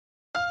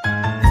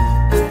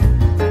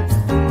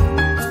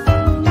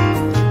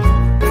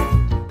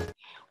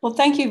Well,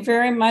 thank you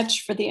very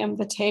much for the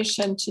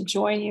invitation to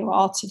join you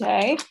all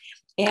today.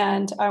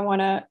 And I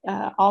want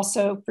to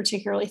also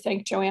particularly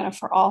thank Joanna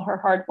for all her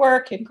hard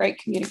work and great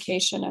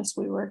communication as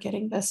we were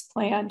getting this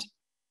planned.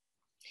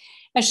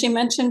 As she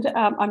mentioned,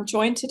 I'm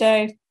joined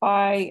today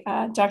by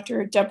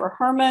Dr. Deborah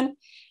Herman.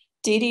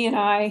 Dee Dee and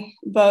I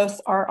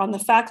both are on the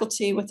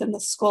faculty within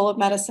the School of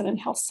Medicine and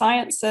Health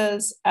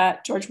Sciences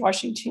at George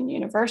Washington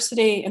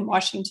University in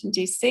Washington,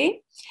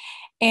 D.C.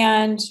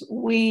 And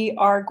we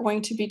are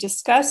going to be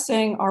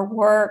discussing our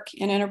work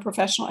in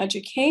interprofessional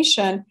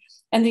education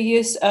and the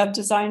use of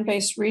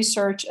design-based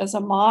research as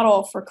a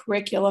model for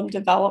curriculum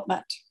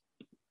development.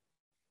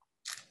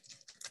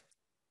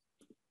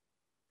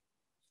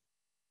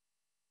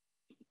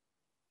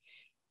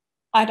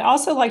 I'd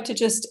also like to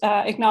just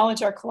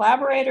acknowledge our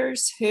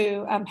collaborators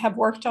who have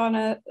worked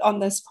on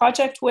this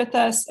project with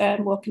us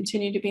and will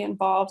continue to be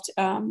involved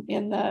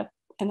in the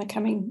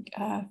coming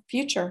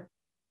future.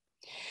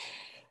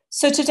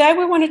 So today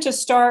we wanted to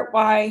start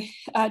by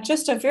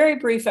just a very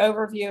brief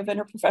overview of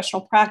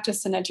interprofessional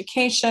practice in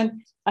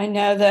education. I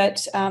know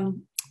that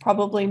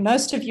probably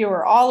most of you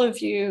or all of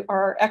you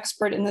are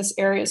expert in this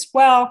area as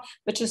well,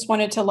 but just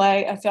wanted to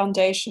lay a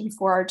foundation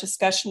for our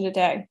discussion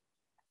today.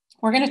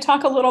 We're going to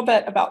talk a little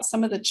bit about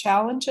some of the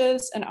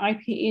challenges in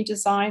IPE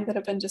design that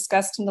have been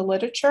discussed in the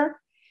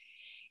literature,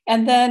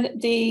 and then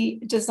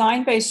the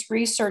design-based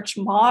research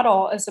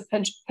model as a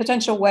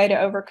potential way to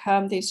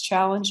overcome these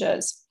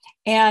challenges.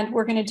 And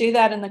we're going to do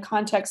that in the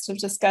context of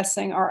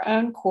discussing our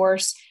own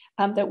course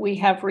that we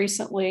have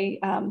recently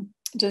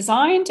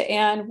designed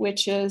and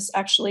which is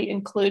actually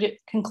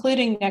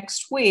concluding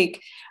next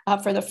week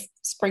for the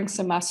spring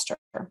semester.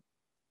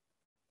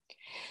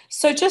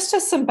 So just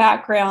as some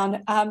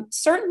background,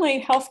 certainly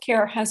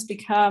healthcare has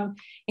become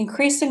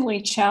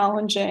increasingly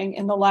challenging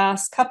in the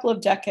last couple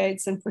of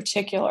decades in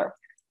particular.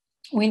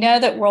 We know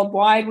that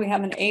worldwide we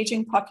have an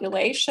aging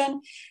population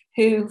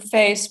who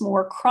face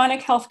more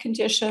chronic health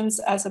conditions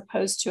as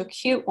opposed to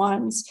acute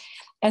ones.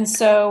 And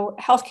so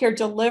healthcare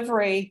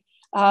delivery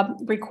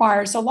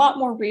requires a lot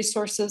more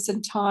resources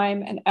and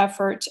time and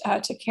effort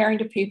to caring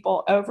to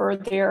people over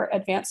their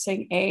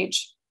advancing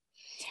age.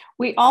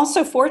 We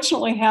also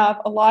fortunately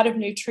have a lot of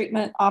new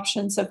treatment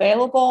options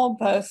available,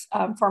 both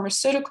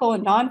pharmaceutical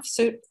and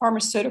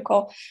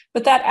non-pharmaceutical,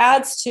 but that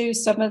adds to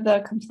some of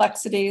the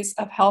complexities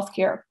of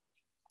healthcare.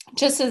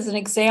 Just as an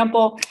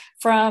example,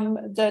 from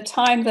the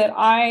time that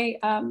I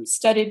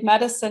studied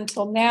medicine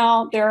till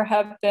now, there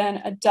have been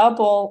a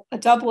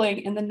doubling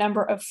in the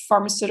number of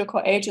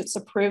pharmaceutical agents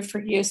approved for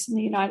use in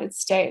the United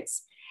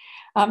States.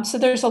 So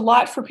there's a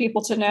lot for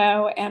people to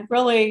know, and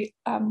really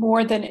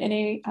more than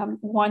any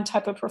one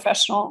type of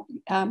professional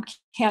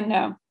can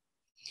know.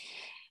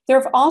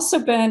 There have also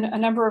been a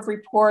number of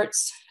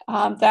reports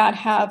that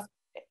have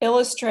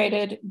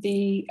illustrated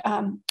the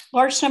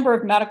large number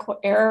of medical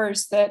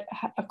errors that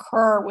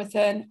occur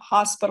within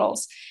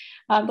hospitals.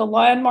 The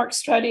landmark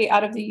study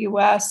out of the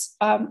US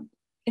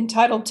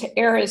entitled "To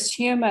Err is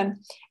Human"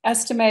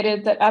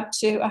 estimated that up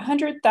to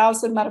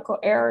 100,000 medical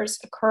errors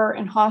occur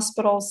in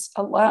hospitals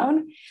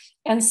alone.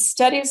 And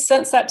studies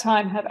since that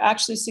time have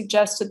actually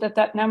suggested that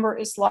that number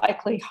is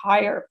likely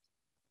higher.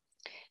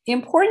 The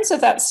importance of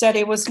that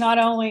study was not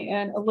only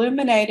in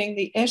illuminating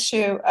the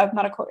issue of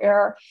medical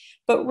error,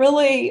 but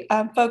really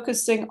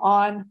focusing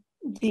on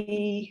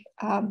the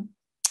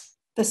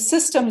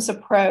systems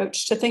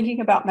approach to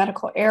thinking about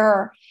medical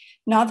error.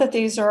 Not that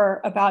these are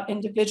about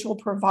individual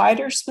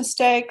providers'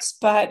 mistakes,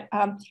 but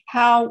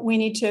how we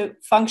need to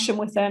function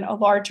within a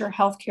larger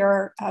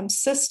healthcare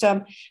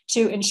system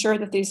to ensure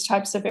that these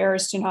types of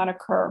errors do not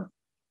occur.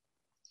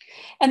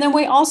 And then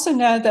we also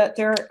know that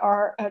there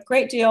are a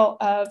great deal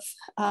of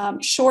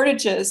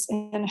shortages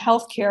in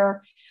healthcare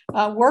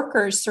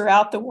workers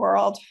throughout the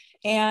world.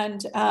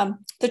 And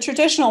the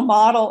traditional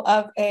model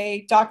of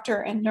a doctor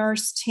and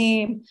nurse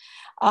team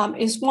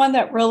is one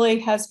that really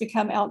has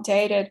become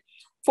outdated.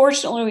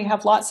 Fortunately, we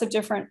have lots of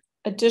different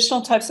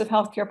additional types of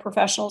healthcare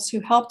professionals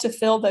who help to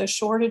fill those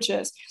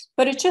shortages,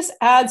 but it just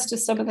adds to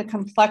some of the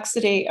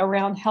complexity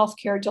around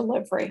healthcare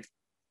delivery.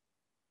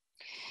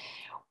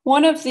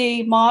 One of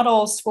the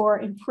models for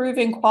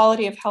improving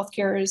quality of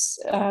healthcare is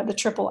the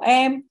triple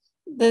aim.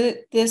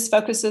 This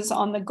focuses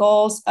on the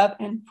goals of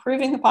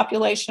improving the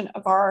population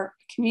of our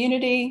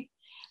community,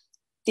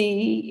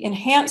 the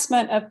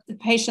enhancement of the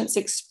patient's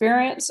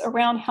experience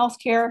around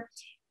healthcare,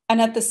 and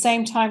at the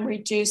same time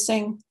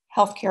reducing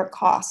healthcare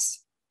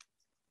costs.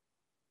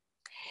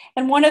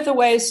 And one of the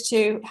ways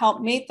to help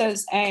meet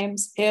those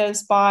aims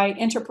is by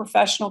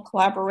interprofessional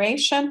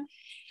collaboration,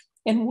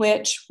 in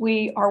which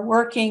we are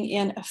working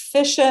in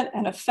efficient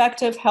and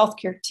effective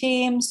healthcare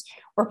teams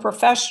where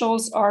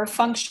professionals are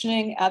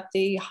functioning at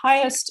the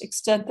highest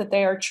extent that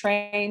they are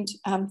trained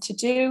to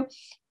do,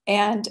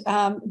 and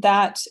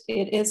that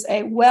it is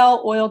a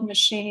well-oiled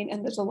machine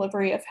in the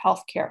delivery of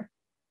healthcare.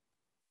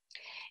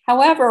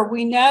 However,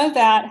 we know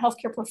that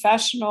healthcare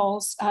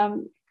professionals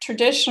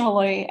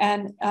traditionally,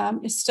 and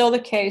is still the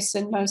case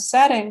in most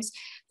settings,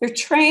 they're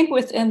trained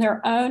within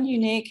their own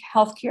unique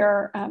health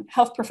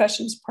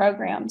professions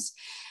programs.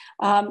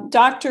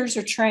 Doctors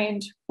are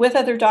trained with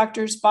other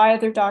doctors, by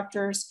other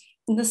doctors,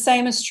 and the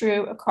same is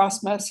true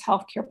across most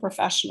healthcare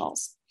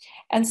professionals.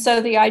 And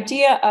so the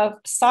idea of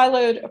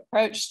siloed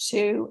approach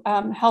to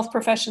health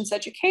professions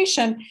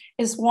education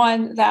is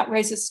one that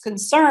raises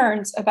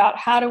concerns about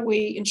how do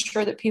we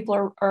ensure that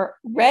people are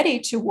ready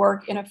to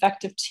work in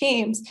effective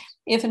teams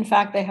if in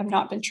fact they have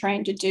not been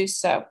trained to do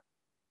so.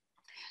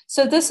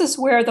 So this is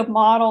where the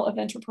model of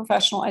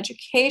interprofessional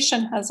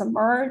education has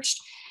emerged.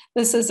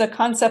 This is a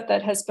concept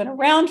that has been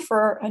around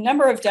for a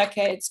number of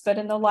decades, but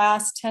in the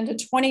last 10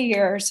 to 20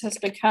 years has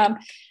become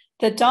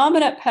the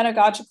dominant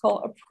pedagogical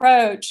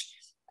approach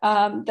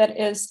that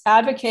is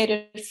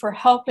advocated for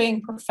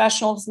helping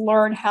professionals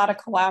learn how to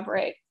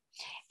collaborate.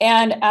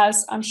 And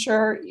as I'm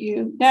sure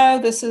you know,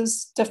 this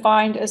is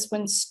defined as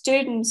when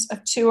students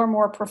of two or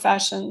more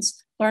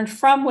professions learn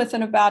from, with,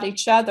 and about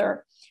each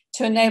other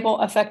to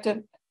enable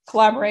effective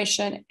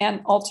collaboration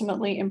and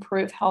ultimately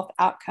improve health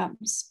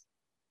outcomes.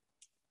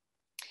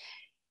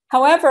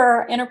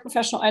 However,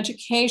 interprofessional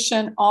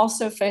education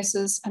also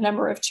faces a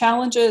number of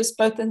challenges,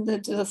 both in the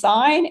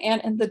design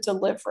and in the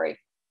delivery.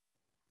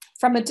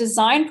 From a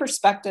design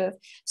perspective,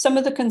 some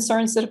of the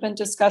concerns that have been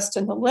discussed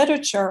in the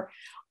literature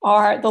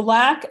are the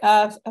lack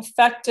of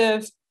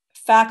effective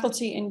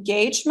faculty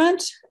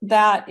engagement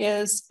that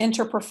is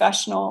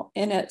interprofessional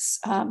in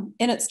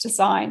its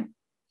design,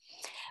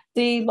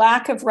 the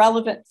lack of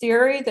relevant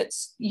theory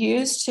that's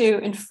used to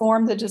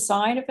inform the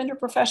design of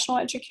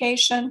interprofessional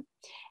education,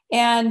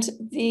 and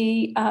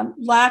the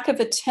lack of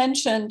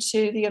attention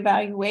to the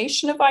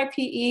evaluation of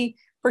IPE,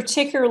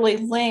 particularly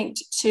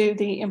linked to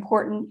the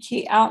important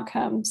key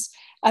outcomes,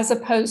 as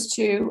opposed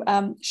to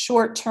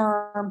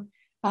short-term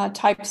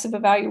types of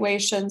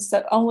evaluations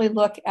that only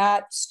look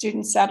at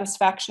student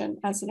satisfaction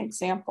as an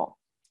example.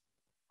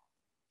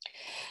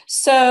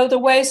 So the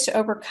ways to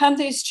overcome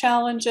these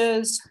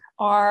challenges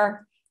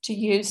are to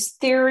use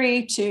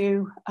theory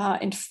to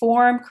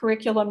inform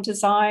curriculum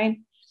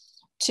design,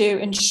 to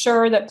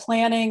ensure that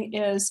planning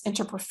is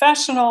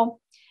interprofessional,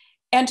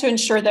 and to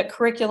ensure that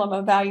curriculum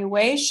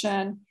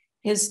evaluation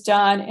is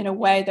done in a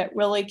way that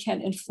really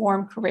can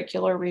inform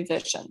curricular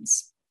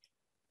revisions.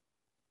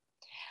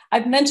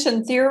 I've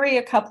mentioned theory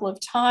a couple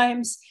of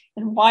times,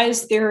 and why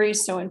is theory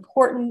so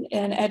important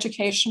in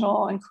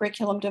educational and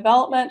curriculum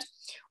development?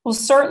 Well,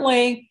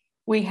 certainly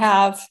we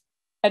have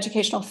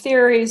educational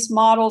theories,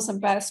 models,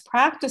 and best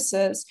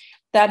practices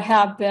that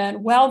have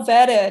been well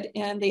vetted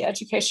in the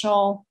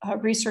educational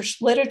research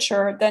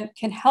literature that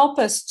can help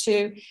us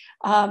to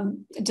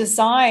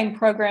design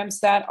programs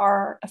that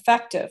are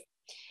effective.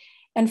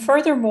 And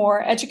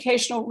furthermore,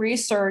 educational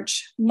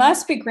research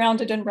must be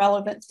grounded in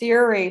relevant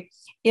theory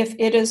if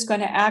it is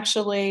going to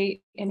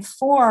actually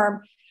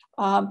inform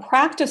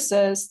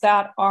practices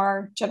that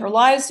are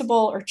generalizable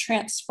or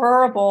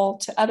transferable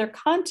to other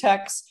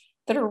contexts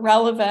that are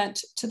relevant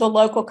to the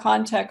local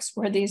context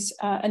where these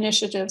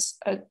initiatives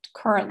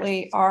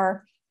currently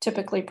are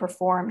typically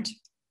performed.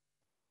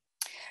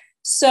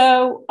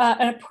 So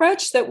an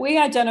approach that we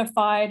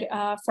identified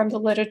from the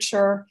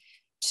literature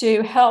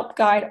to help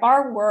guide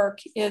our work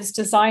is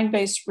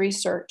design-based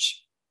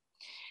research.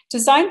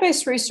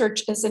 Design-based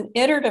research is an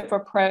iterative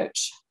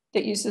approach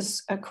that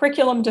uses a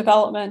curriculum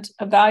development,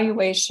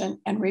 evaluation,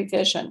 and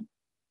revision.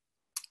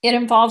 It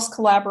involves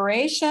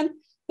collaboration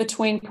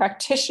between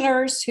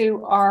practitioners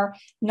who are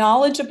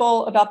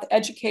knowledgeable about the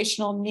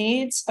educational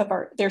needs of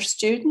their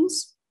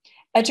students,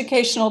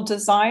 educational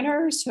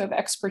designers who have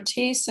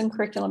expertise in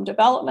curriculum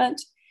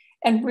development,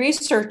 and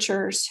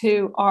researchers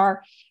who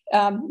are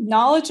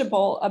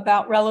knowledgeable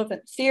about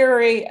relevant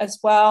theory as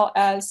well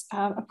as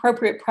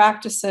appropriate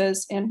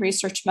practices in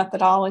research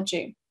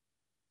methodology.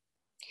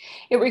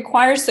 It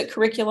requires that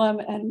curriculum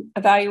and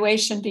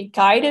evaluation be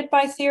guided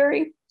by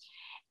theory.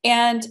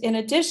 And in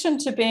addition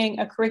to being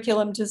a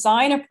curriculum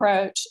design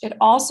approach, it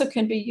also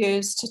can be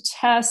used to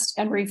test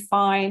and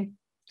refine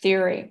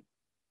theory.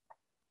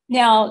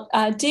 Now,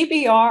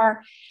 DBR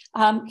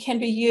can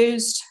be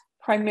used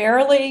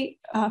primarily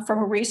from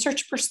a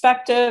research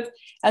perspective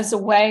as a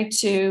way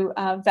to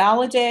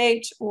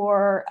validate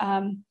or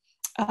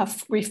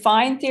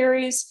refine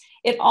theories.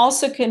 It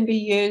also can be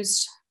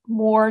used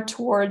more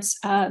towards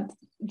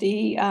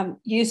the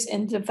use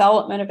in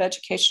development of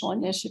educational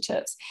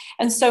initiatives.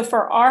 And so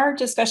for our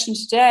discussion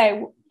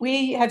today,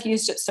 we have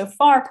used it so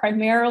far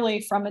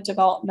primarily from a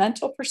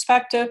developmental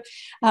perspective,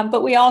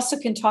 but we also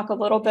can talk a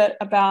little bit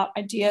about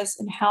ideas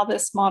and how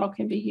this model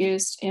can be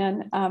used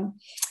in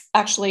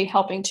actually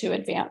helping to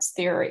advance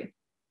theory.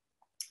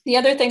 The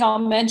other thing I'll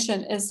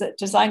mention is that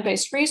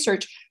design-based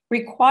research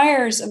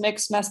requires a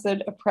mixed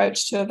method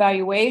approach to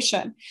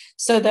evaluation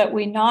so that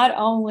we not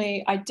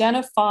only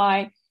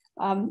identify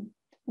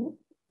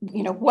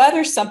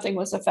whether something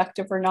was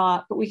effective or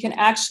not, but we can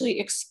actually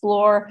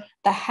explore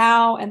the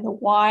how and the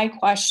why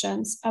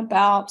questions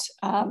about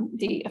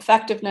the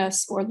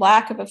effectiveness or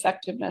lack of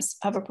effectiveness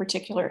of a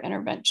particular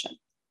intervention.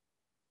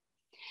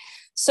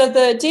 So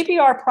the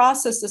DBR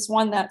process is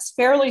one that's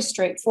fairly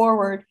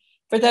straightforward.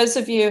 For those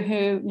of you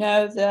who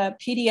know the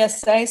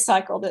PDSA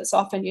cycle that's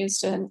often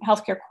used in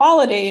healthcare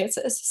quality, it's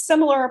a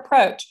similar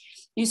approach.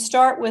 You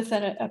start with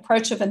an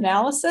approach of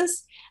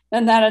analysis,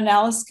 and that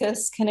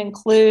analysis can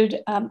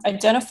include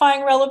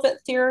identifying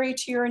relevant theory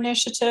to your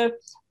initiative,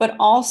 but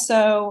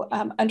also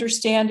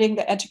understanding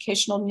the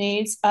educational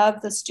needs of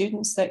the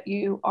students that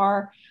you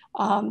are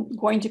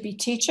going to be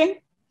teaching.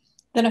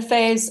 Then a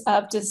phase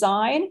of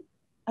design,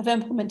 of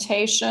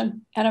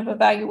implementation, and of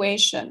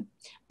evaluation.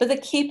 But the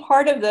key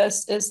part of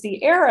this is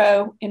the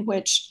arrow, in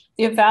which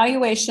the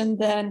evaluation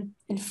then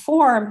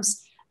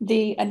informs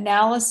the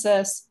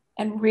analysis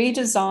and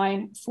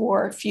redesign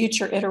for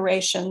future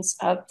iterations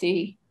of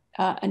the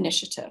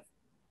initiative.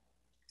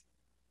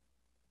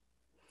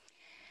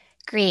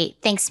 Great.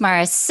 Thanks,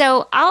 Mara.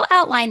 So I'll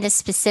outline the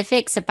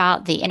specifics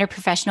about the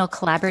Interprofessional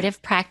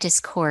Collaborative Practice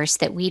course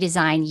that we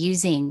designed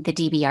using the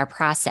DBR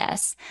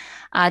process.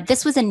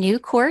 This was a new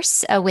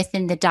course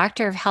within the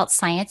Doctor of Health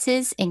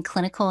Sciences in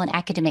Clinical and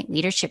Academic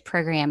Leadership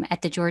program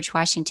at the George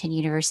Washington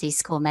University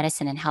School of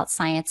Medicine and Health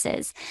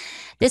Sciences.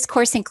 This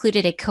course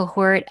included a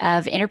cohort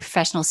of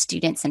interprofessional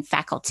students and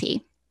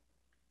faculty.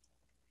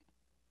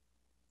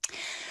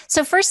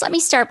 So first, let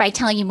me start by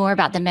telling you more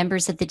about the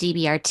members of the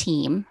DBR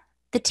team.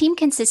 The team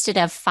consisted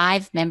of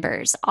 5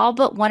 members. All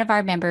but one of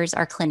our members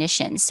are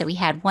clinicians. So we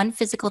had 1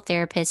 physical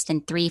therapist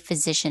and 3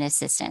 physician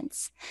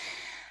assistants.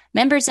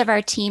 Members of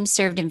our team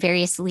served in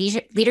various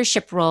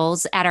leadership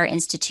roles at our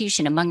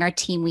institution. Among our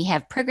team, we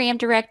have program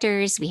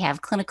directors, we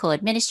have clinical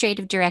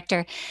administrative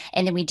director,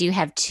 and then we do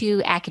have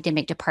 2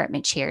 academic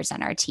department chairs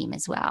on our team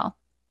as well.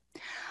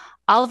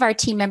 All of our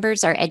team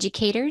members are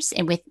educators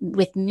and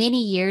with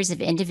many years of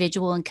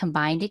individual and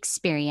combined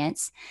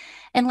experience.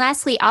 And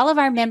lastly, all of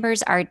our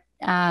members are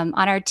on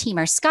our team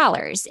are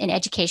scholars in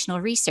educational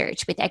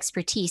research with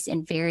expertise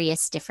in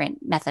various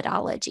different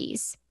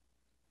methodologies.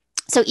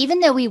 So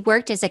even though we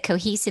worked as a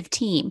cohesive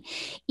team,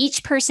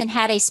 each person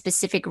had a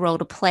specific role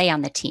to play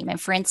on the team. And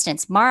for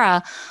instance,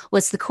 Mara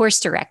was the course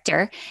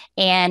director,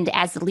 and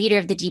as the leader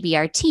of the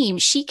DBR team,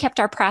 she kept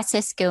our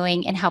process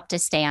going and helped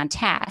us stay on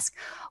task.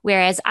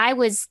 Whereas I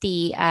was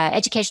the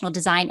educational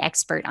design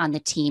expert on the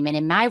team, and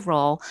in my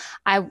role,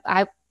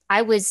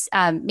 I was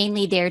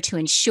mainly there to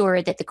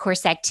ensure that the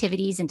course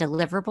activities and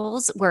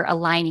deliverables were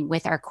aligning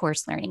with our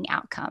course learning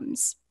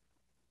outcomes.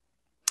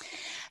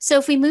 So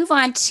if we move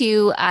on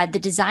to the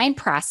design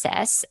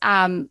process,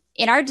 in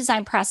our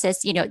design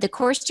process, the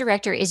course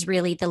director is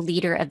really the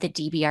leader of the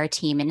DBR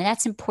team. And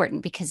that's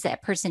important because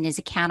that person is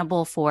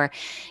accountable for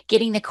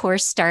getting the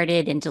course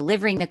started and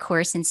delivering the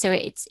course. And so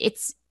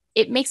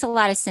it makes a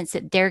lot of sense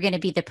that they're going to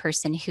be the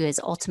person who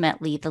is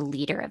ultimately the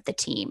leader of the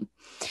team.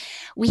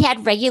 We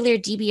had regular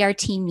DBR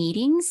team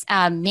meetings.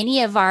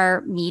 Many of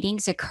our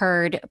meetings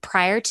occurred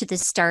prior to the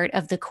start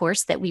of the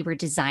course that we were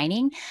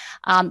designing,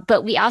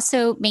 but we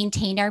also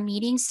maintained our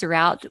meetings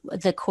throughout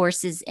the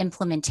course's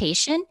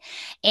implementation,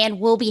 and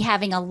we'll be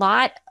having a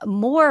lot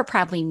more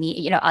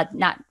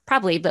not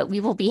probably, but we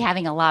will be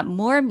having a lot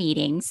more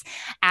meetings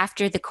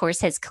after the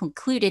course has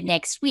concluded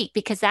next week,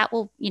 because that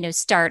will,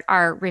 start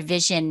our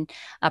revision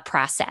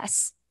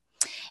process.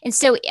 And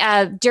so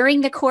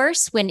during the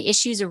course, when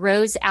issues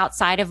arose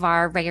outside of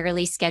our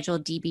regularly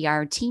scheduled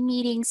DBR team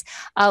meetings,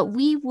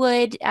 we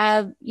would,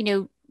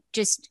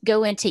 just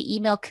go into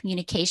email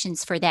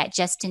communications for that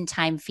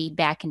just-in-time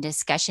feedback and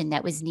discussion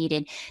that was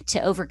needed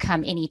to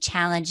overcome any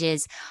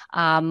challenges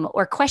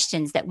or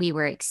questions that we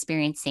were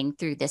experiencing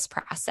through this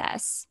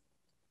process.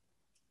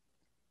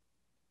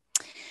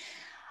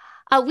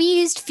 We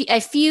used a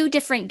few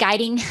different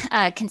guiding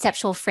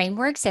conceptual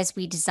frameworks as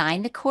we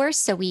designed the course.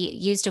 So we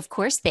used, of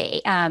course,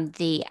 the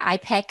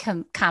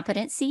IPEC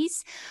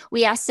competencies.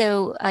 We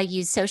also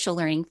used social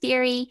learning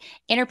theory,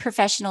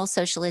 interprofessional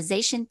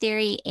socialization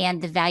theory,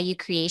 and the value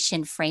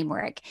creation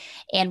framework.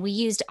 And we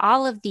used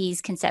all of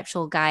these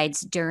conceptual guides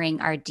during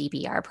our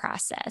DBR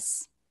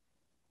process.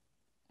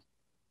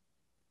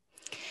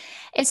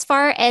 As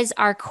far as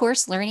our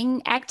course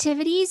learning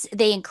activities,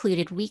 they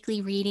included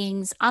weekly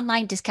readings,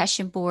 online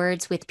discussion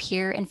boards with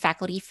peer and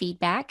faculty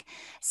feedback,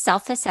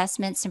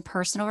 self-assessments and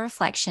personal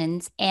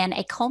reflections, and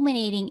a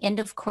culminating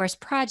end-of-course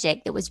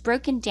project that was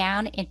broken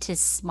down into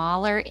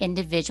smaller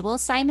individual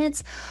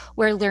assignments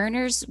where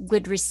learners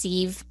would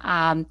receive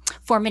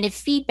formative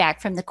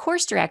feedback from the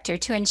course director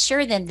to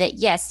ensure them that,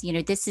 yes,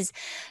 this is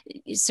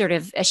sort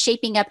of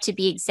shaping up to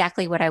be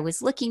exactly what I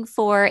was looking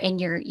for, and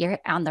you're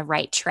on the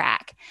right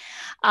track.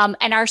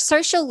 And our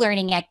social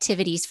learning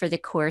activities for the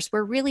course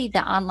were really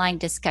the online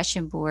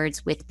discussion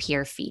boards with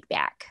peer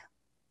feedback.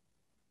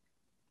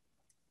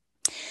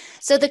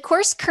 So the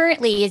course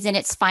currently is in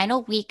its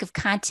final week of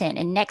content,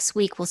 and next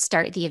week we'll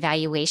start the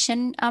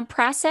evaluation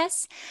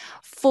process.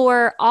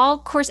 For all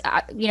course,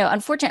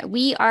 unfortunately,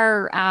 we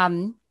are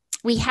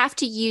we have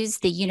to use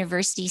the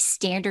university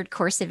standard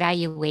course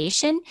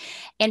evaluation.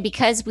 And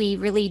because we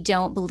really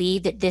don't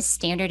believe that this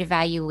standard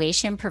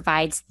evaluation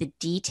provides the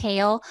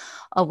detail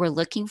we're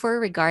looking for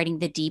regarding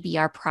the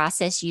DBR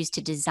process used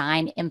to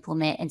design,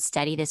 implement, and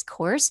study this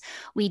course,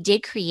 we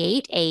did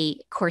create a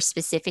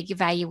course-specific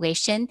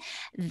evaluation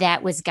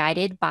that was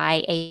guided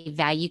by a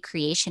value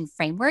creation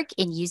framework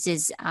and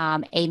uses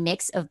a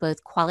mix of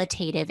both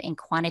qualitative and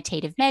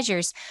quantitative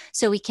measures,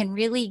 so we can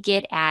really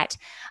get at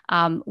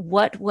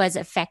what was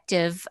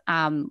effective,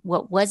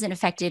 what wasn't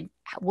effective,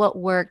 what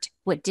worked,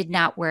 what did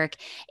not work,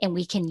 and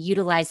we can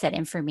utilize that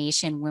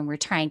information when we're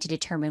trying to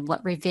determine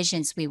what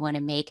revisions we want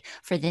to make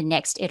for the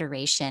next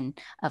iteration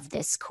of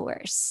this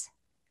course.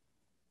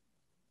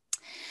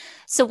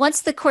 So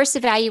once the course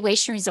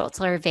evaluation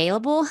results are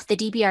available, the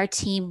DBR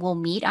team will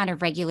meet on a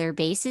regular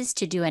basis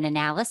to do an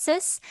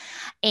analysis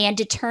and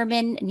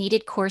determine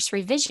needed course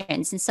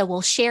revisions. And so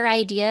we'll share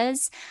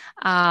ideas,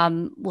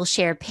 we'll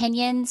share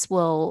opinions,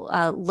 we'll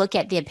look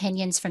at the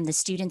opinions from the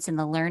students and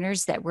the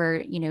learners that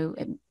were,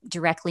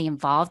 directly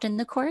involved in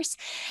the course,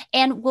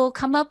 and we'll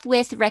come up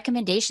with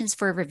recommendations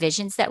for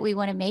revisions that we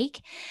want to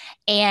make.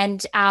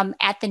 And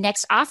at the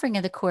next offering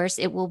of the course,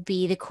 it will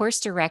be the course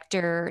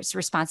director's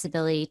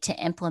responsibility to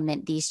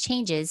implement these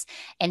changes,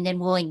 and then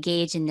we'll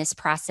engage in this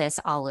process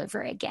all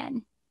over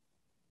again.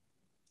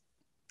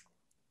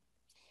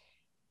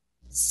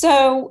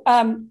 So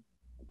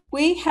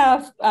we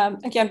have,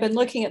 again, been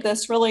looking at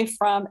this really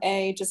from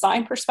a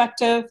design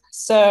perspective.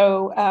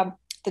 So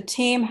the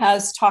team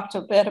has talked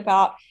a bit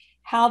about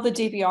how the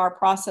DBR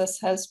process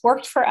has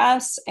worked for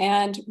us,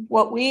 and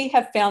what we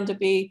have found to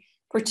be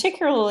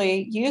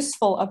particularly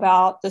useful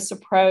about this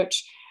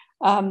approach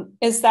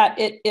is that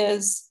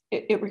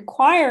it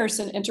requires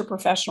an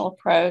interprofessional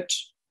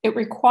approach. It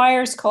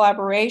requires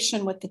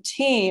collaboration with the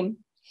team.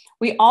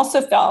 We also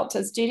felt,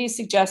 as Dee Dee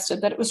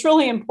suggested, that it was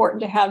really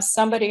important to have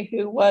somebody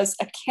who was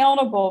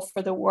accountable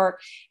for the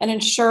work and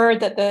ensure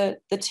that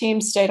the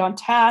team stayed on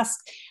task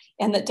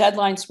and that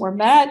deadlines were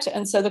met.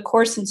 And so the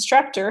course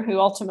instructor, who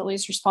ultimately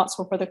is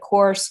responsible for the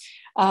course,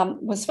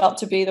 was felt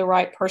to be the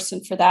right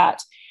person for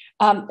that.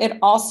 It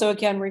also,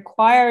 again,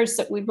 requires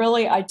that we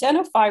really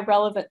identify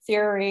relevant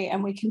theory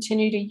and we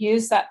continue to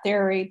use that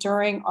theory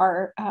during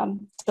our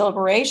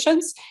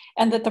deliberations,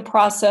 and that the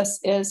process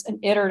is an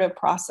iterative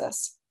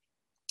process.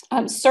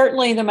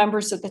 Certainly, the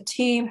members of the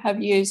team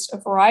have used a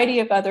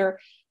variety of other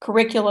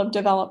curriculum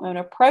development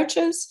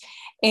approaches,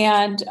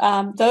 and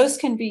those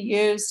can be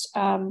used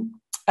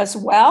as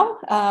well,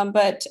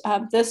 but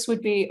this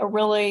would be a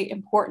really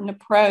important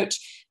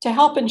approach to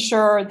help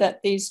ensure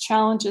that these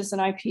challenges in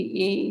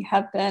IPE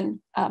have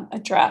been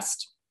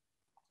addressed.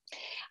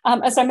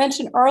 As I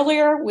mentioned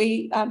earlier,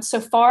 we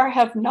so far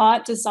have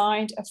not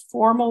designed a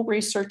formal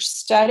research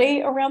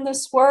study around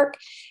this work.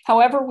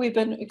 However, we've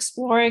been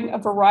exploring a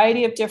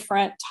variety of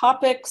different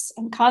topics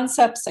and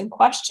concepts and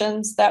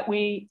questions that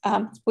we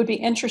would be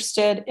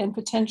interested in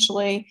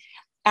potentially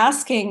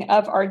asking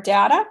of our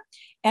data.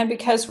 And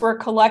because we're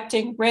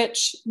collecting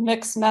rich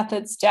mixed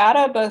methods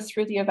data, both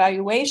through the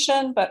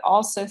evaluation, but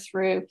also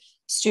through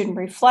student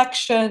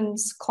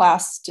reflections,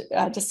 class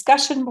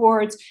discussion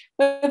boards,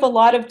 we have a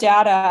lot of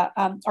data.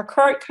 Our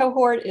current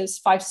cohort is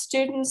 5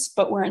 students,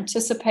 but we're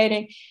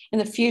anticipating in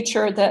the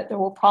future that there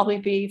will probably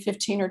be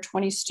 15 or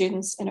 20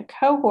 students in a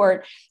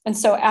cohort. And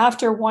so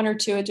after 1 or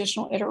 2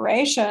 additional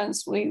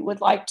iterations, we would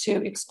like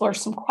to explore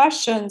some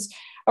questions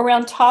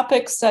around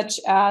topics such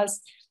as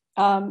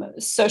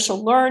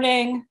social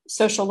learning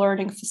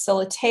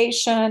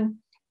facilitation,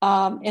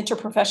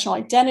 interprofessional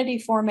identity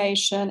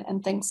formation,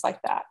 and things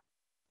like that.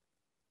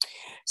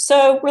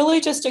 So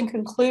really, just in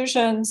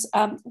conclusions,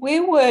 we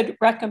would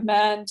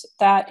recommend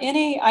that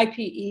any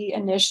IPE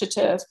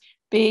initiative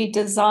be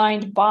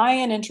designed by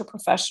an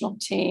interprofessional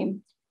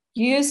team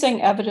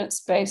using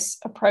evidence-based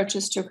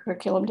approaches to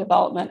curriculum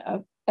development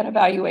and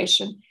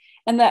evaluation,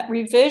 and that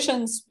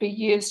revisions be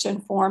used to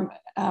inform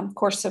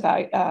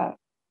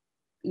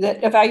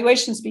that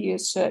evaluations be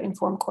used to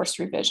inform course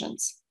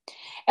revisions.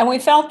 And we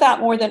felt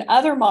that more than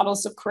other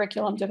models of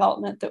curriculum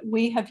development that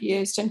we have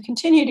used and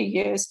continue to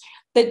use,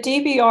 that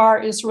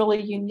DBR is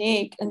really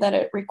unique in that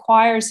it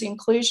requires the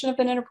inclusion of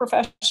an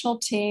interprofessional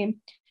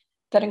team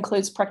that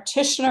includes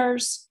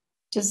practitioners,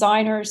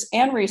 designers,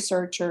 and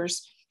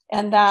researchers,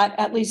 and that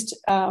at least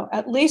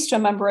a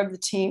member of the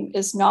team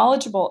is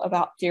knowledgeable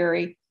about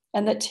theory,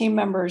 and that team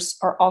members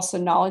are also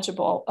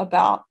knowledgeable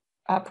about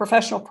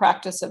professional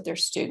practice of their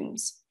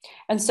students.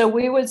 And so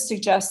we would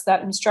suggest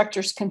that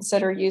instructors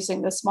consider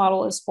using this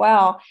model as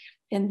well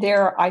in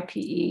their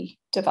IPE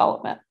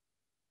development.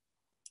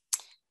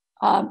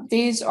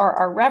 These are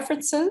our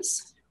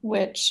references,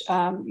 which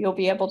you'll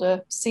be able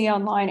to see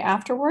online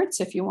afterwards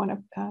if you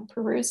want to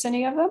peruse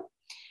any of them.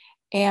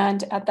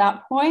 And at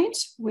that point,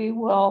 we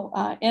will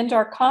end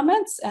our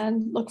comments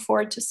and look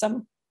forward to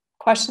some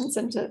questions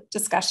and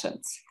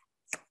discussions.